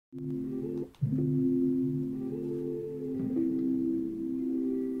You'll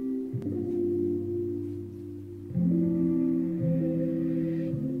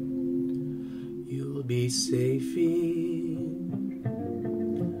be safe in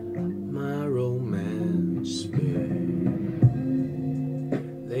my romance bed.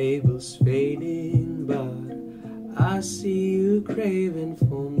 Labels fading, but I see you craving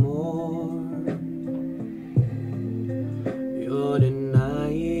for more. You're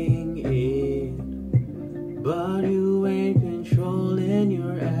denying it, but you ain't controlling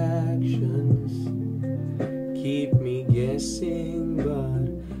your actions. Keep me guessing, but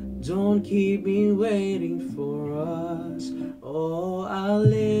don't keep me waiting for us. Oh, I'll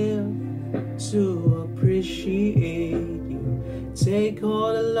live to appreciate you. Take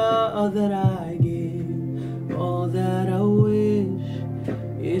all the love that I give. All that I wish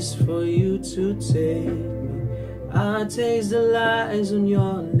is for you to take me. I taste the lies on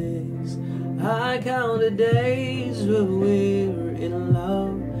your lips. I count the days where we're in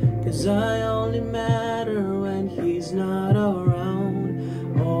love, 'cause I only matter when he's not around.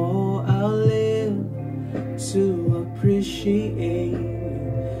 Oh, I'll live to appreciate you.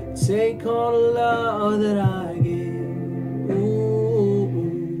 Take all the love that I give. Ooh,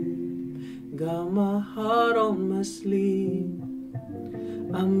 got my heart on my sleeve.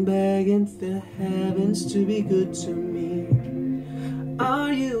 I'm begging the heavens to be good to me.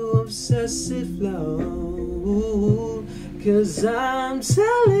 Are you obsessive, love? 'Cause I'm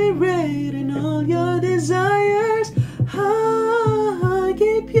celebrating all your desires. I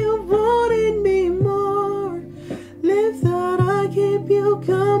keep you wanting me more. Live that I keep you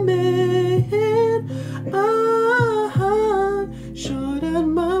coming. I'm sure that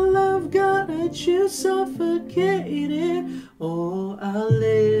my love got you suffocated. Oh, I'll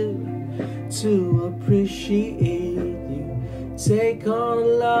live to appreciate you. Take all the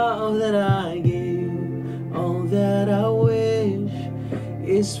love that I give. All that I wish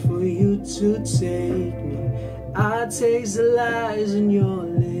is for you to take me. I taste the lies on your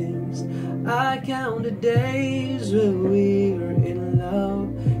lips. I count the days where we're in love,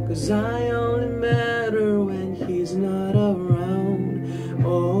 'cause I only matter when he's not around.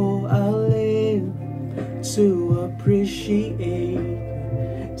 Oh, I'll live to appreciate you.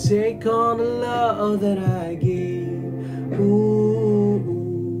 Take all the love that I give. Ooh.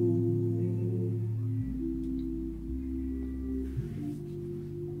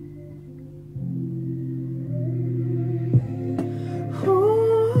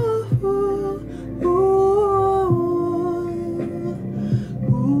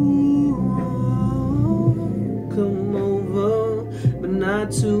 Come over, but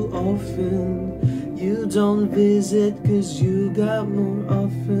not too often. You don't visit 'cause you got more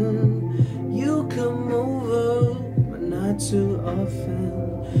often. You come over, but not too often.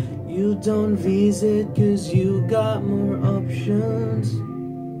 You don't visit 'cause you got more options.